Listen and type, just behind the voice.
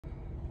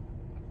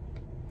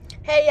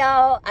Hey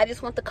y'all, I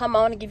just want to come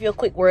on and give you a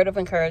quick word of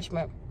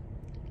encouragement.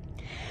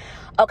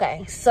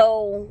 Okay,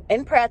 so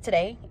in prayer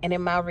today and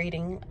in my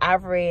reading,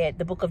 I've read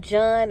the book of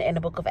John and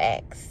the book of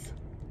Acts.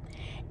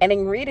 And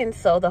in reading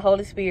so, the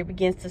Holy Spirit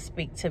begins to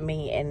speak to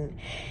me, and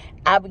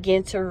I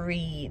begin to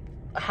read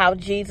how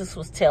Jesus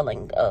was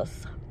telling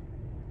us,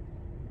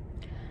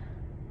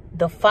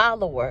 the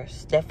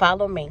followers that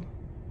follow me,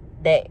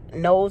 that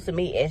knows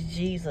me as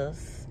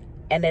Jesus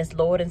and as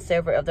Lord and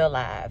Savior of their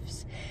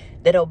lives,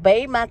 that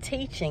obey my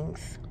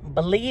teachings,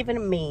 believe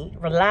in me,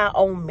 rely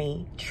on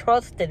me,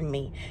 trust in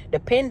me,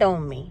 depend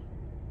on me,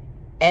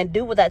 and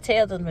do what I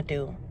tell them to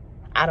do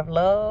out of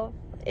love,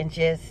 and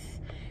just,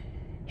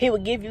 he will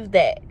give you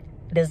that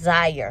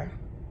desire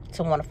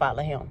to want to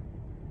follow him.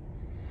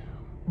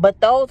 But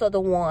those are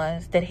the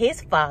ones that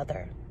his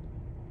Father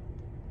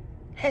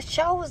has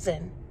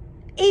chosen.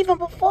 Even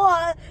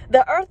before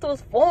the earth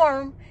was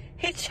formed,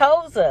 he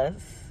chose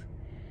us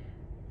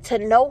to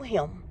know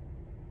him,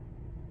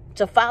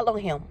 to follow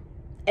him.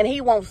 And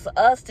he wants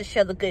us to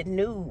share the good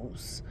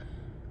news,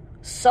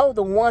 so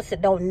the ones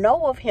that don't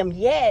know of him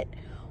yet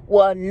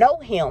will know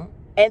him,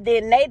 and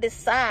then they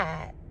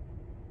decide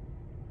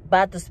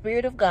by the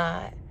Spirit of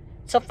God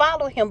to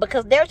follow him,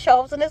 because they're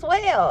chosen as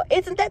well.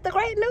 Isn't that the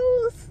great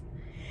news?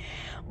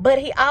 But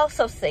he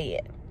also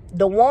said,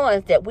 the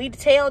ones that we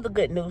tell the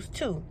good news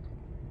to,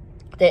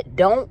 that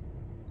don't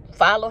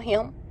follow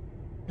him,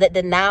 that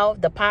deny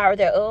the power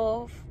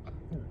thereof,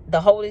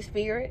 the Holy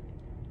Spirit,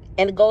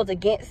 and it goes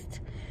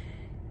against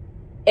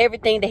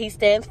everything that he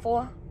stands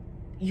for,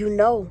 you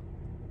know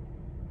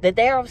that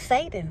they're of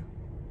Satan.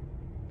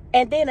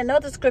 And then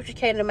another scripture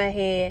came to my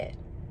head,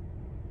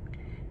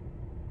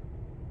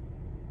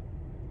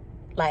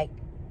 like,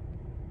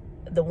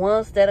 the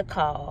ones that are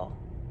called,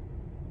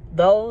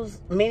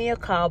 those many are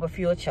called but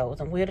few are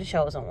chosen. We're the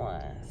chosen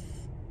ones.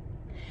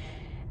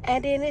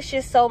 And then it's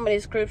just so many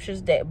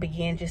scriptures that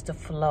begin just to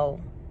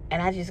flow,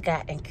 and I just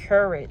got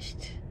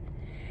encouraged,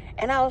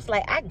 and I was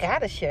like, I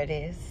gotta share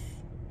this.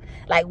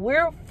 Like,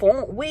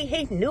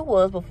 he knew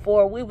us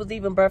before we was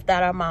even birthed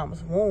out our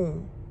mama's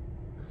womb.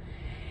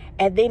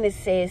 And then it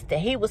says that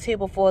he was here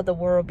before the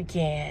world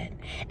began,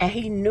 and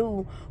he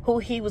knew who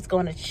he was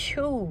going to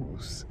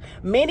choose.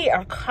 Many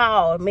are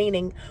called,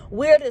 meaning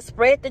we're to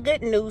spread the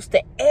good news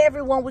to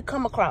everyone we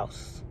come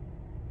across.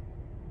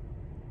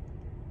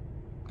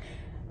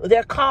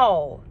 They're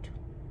called.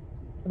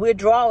 We're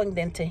drawing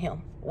them to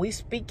him. We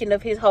speaking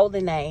of his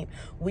holy name.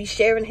 We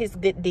sharing his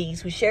good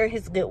deeds. We sharing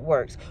his good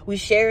works. We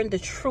sharing the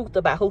truth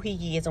about who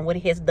he is and what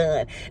he has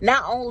done.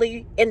 Not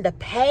only in the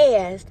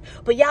past,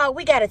 but y'all,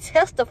 we got to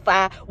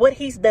testify what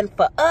he's done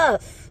for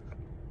us.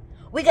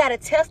 We got to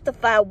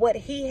testify what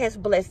he has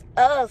blessed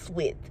us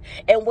with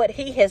and what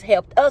he has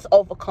helped us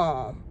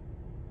overcome.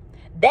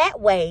 That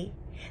way,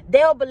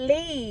 they'll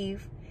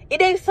believe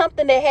it ain't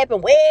something that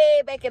happened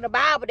way back in the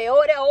Bible. That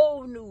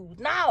old news.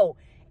 No,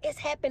 it's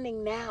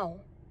happening now.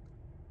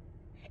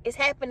 It's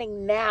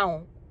happening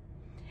now.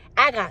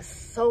 I got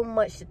so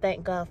much to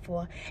thank God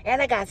for.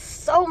 And I got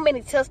so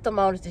many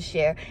testimonies to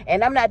share.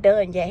 And I'm not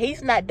done yet.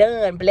 He's not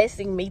done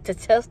blessing me to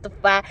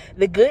testify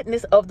the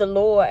goodness of the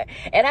Lord.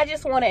 And I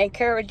just want to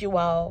encourage you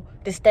all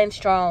to stand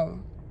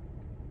strong.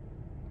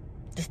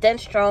 To stand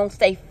strong,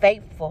 stay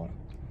faithful.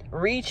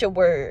 Read your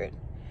word.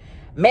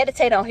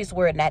 Meditate on his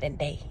word night and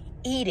day.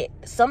 Eat it.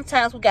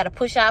 Sometimes we got to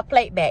push our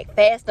plate back,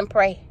 fast and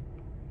pray,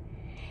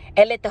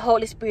 and let the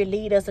Holy Spirit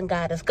lead us and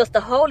guide us, because the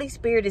Holy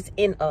Spirit is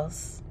in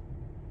us.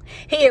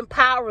 He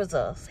empowers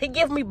us. He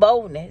gives me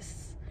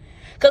boldness,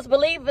 because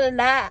believe it or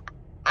not,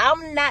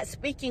 I'm not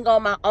speaking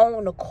on my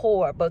own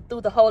accord, but through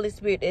the Holy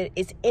Spirit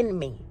it's in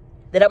me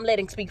that I'm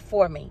letting speak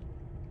for me.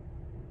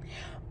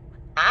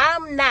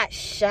 I'm not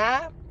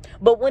shy,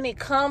 but when it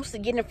comes to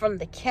getting in front of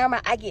the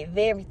camera, I get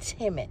very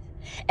timid,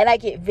 and I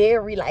get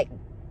very like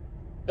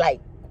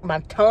my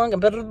tongue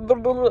and blah, blah, blah,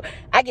 blah, blah.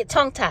 I get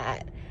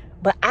tongue-tied.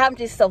 But I'm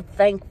just so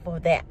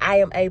thankful that I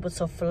am able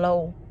to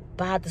flow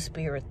by the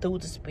Spirit, through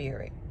the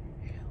Spirit,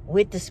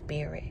 with the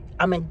Spirit.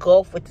 I'm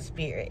engulfed with the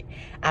Spirit.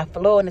 I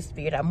flow in the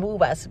Spirit. I move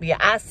by the Spirit.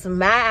 I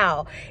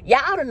smile.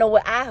 Y'all don't know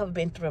what I have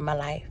been through in my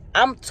life.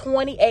 I'm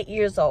 28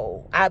 years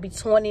old. I'll be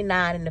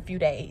 29 in a few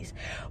days.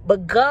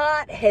 But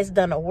God has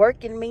done a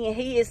work in me, and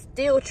he is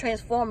still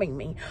transforming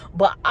me.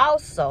 But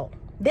also,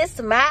 this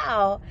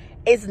smile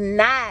is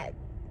not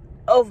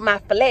of my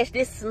flesh.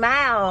 This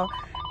smile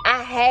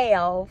I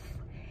have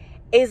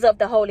is of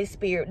the Holy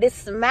Spirit. This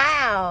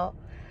smile,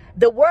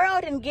 the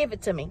world didn't give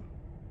it to me.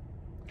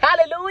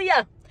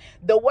 Hallelujah.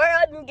 The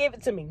world didn't give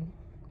it to me.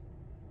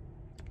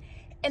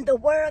 And the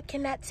world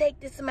cannot take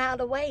this smile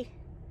away.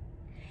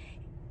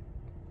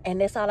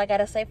 And that's all I got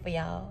to say for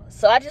y'all.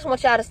 So I just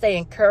want y'all to stay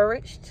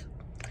encouraged.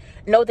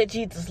 Know that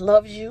Jesus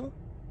loves you.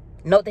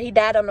 Know that he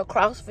died on the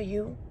cross for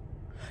you.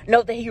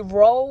 Know that he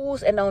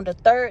rose, and on the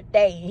third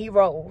day he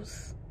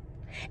rose.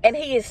 And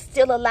he is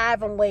still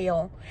alive and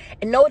well.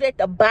 And know that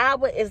the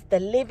Bible is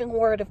the living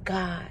word of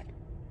God.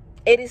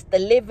 It is the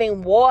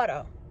living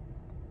water.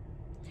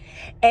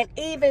 And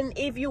even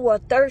if you are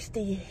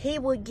thirsty, he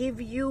will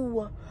give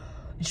you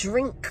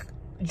drink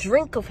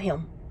of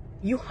him.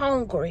 You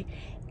hungry,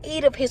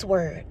 eat of his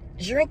word,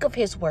 drink of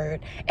his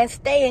word, and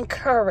stay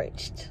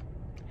encouraged.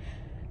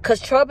 Because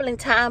troubling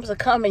times are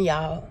coming,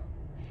 y'all.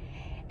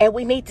 And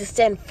we need to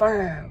stand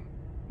firm.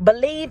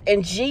 Believe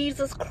in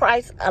Jesus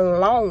Christ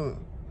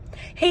alone.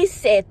 He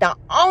said the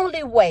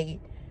only way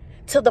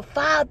to the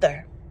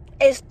Father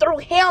is through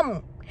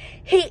him.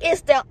 He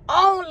is the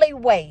only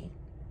way.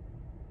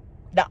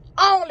 The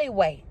only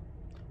way.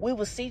 We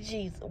will see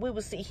Jesus. We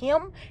will see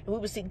him. And we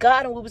will see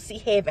God. And we will see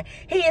heaven.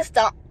 He is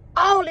the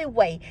only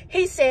way.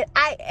 He said,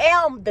 I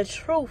am the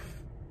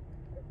truth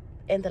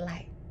and the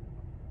light.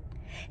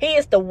 He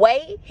is the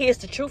way. He is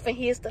the truth. And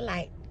he is the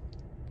light.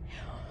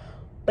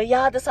 But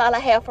y'all, that's all I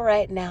have for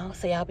right now.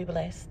 So y'all be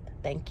blessed.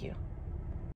 Thank you.